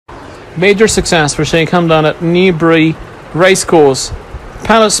Major success for Sheikh Hamdan at Newbury Racecourse.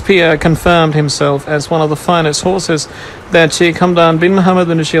 Palace Pier confirmed himself as one of the finest horses that Sheikh Hamdan bin Mohammed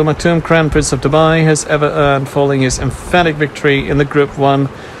bin Sheikh Maktoum, Crown Prince of Dubai, has ever earned, following his emphatic victory in the Group 1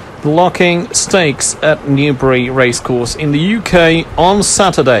 blocking stakes at Newbury Racecourse in the UK on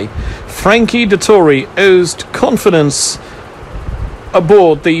Saturday. Frankie Dettori oozed confidence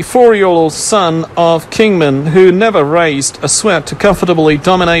aboard the 4-year-old son of Kingman, who never raised a sweat, to comfortably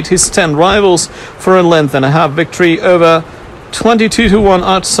dominate his 10 rivals for a length and a half victory over 22-1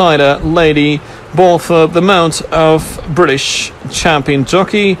 outsider Lady Balfour, the mount of British champion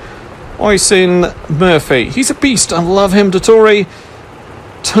jockey Oisin Murphy. He's a beast. I love him, Dettori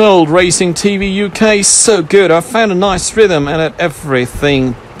told Racing TV UK. So good. I found a nice rhythm and at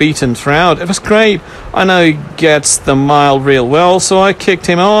everything beaten throughout. It was great. I know he gets the mile real well, so I kicked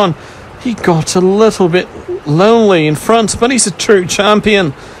him on. He got a little bit lonely in front, but he's a true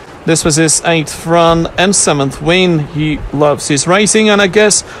champion. This was his 8th run and 7th win. He loves his racing, and I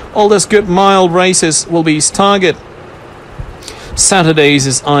guess all those good mile races will be his target.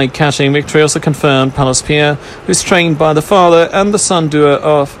 Saturday's eye-catching victory also confirmed Palace Pier, who's trained by the father and the son duo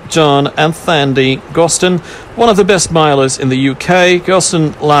of John and Thandie Gosden, one of the best milers in the UK.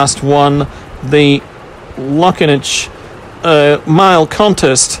 Gosden last won the Lockinich mile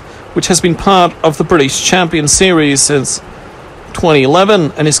contest, which has been part of the British Champion Series since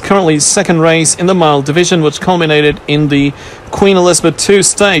 2011 and is currently second race in the mile division, which culminated in the Queen Elizabeth II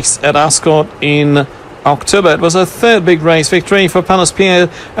Stakes at Ascot in October. It was a third big race victory for Palace Pier,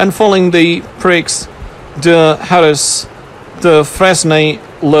 and following the Prix de Harris de Fresnay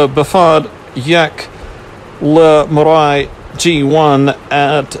Le Buffard Yac Le Moray G1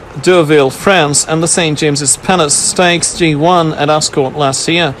 at Deauville, France, and the St. James's Palace Stakes G1 at Ascot last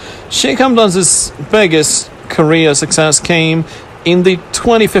year. Sheikh Hamdan's biggest career success came in the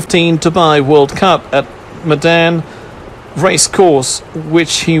 2015 Dubai World Cup at Newbury Racecourse,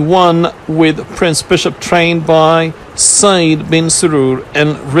 which he won with Prince Bishop, trained by Said bin Surur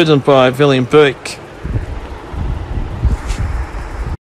and ridden by William Buick.